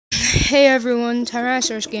Hey everyone,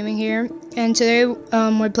 Tyrannosaurus Gaming here, and today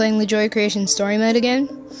we're playing the Joy Creation Story Mode again.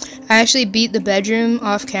 I actually beat the bedroom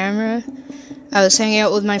off camera. I was hanging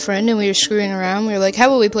out with my friend and we were screwing around. We were like, how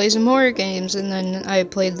about we play some horror games? And then I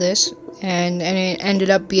played this, and it ended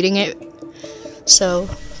up beating it. So,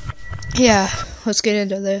 yeah, let's get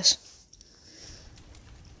into this.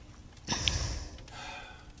 Do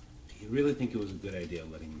you really think it was a good idea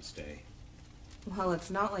letting him stay? Well, it's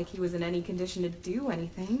not like he was in any condition to do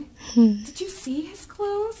anything. Did you see his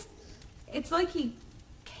clothes? It's like he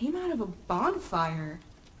came out of a bonfire.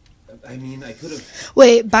 I mean, I could have...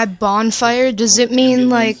 Wait, by bonfire, does it mean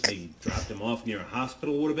like... They dropped him off near a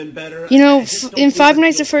hospital would have been better. You know, in Five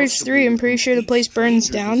Nights at Freddy's 3, I'm pretty sure the place burns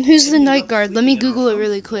down. Who's the night guard? Let me Google it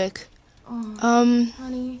really quick.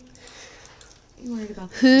 Honey, you worried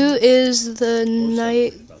about who is the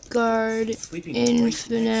night guard in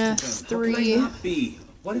FNAF 3?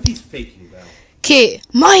 What if he's faking that? Okay,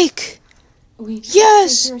 Mike!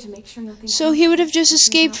 Yes! To make sure nothing So he would have just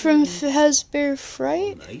escaped from Fazbear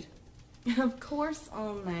Fright? Night? Of course,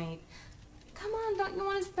 all night. Come on, don't you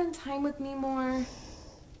want to spend time with me more?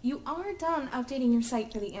 You are done updating your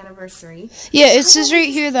site for the anniversary. Yeah, it says right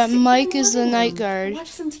here that Mike is the night guard. Watch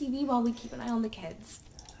some TV while we keep an eye on the kids.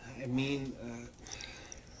 I mean,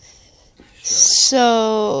 sure.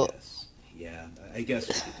 So... Yes. Yeah, I guess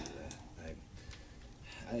we could do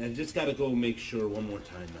that. I just gotta go make sure one more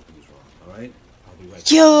time nothing's wrong, alright? I'll be right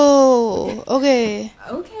back. Yo! Okay.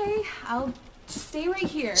 Okay, I'll just stay right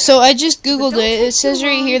here. So I just googled it. It says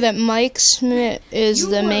right here that Mike Smith is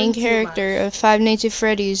the main character of Five Nights at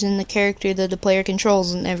Freddy's and the character that the player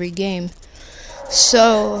controls in every game.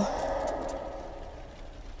 So...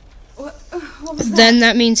 What was then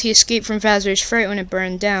that means he escaped from Fazbear's Fright when it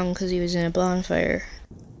burned down because he was in a bonfire.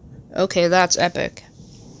 Okay, that's epic.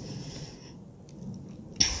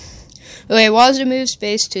 Okay, was to move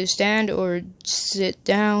space to stand or sit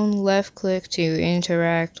down, left click to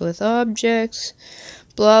interact with objects,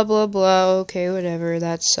 blah blah blah, okay, whatever,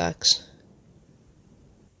 that sucks.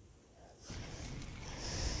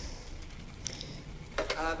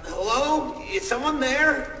 Hello? Is someone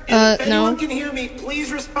there? If anyone no. can hear me,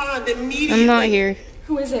 please respond immediately. I'm not here.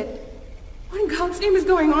 Who is it? What in God's name is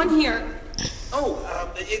going on here? Oh,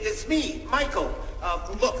 it's me, Michael.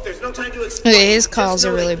 Look, there's no time to explain. Okay, his calls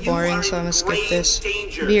are really boring, so I'm gonna skip this.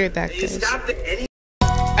 Be right back, guys.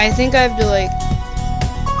 I think I have to, like,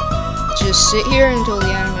 just sit here until the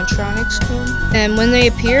animatronics come. And when they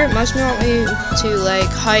appear, it must want me to, like,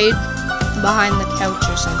 hide behind the couch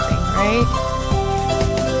or something, right?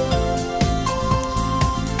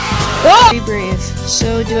 Be brave.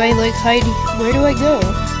 So, do I, like, hide? Where do I go?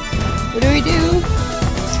 What do we do?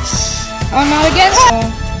 I'm not against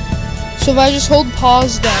so if I just hold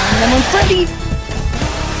pause down, then when Freddy...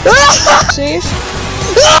 Safe?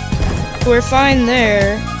 We're fine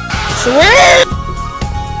there. So where?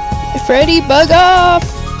 Freddy, bug off!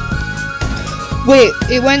 Wait,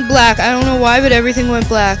 it went black. I don't know why, but everything went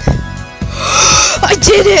black. I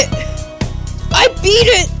did it! I beat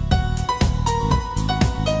it!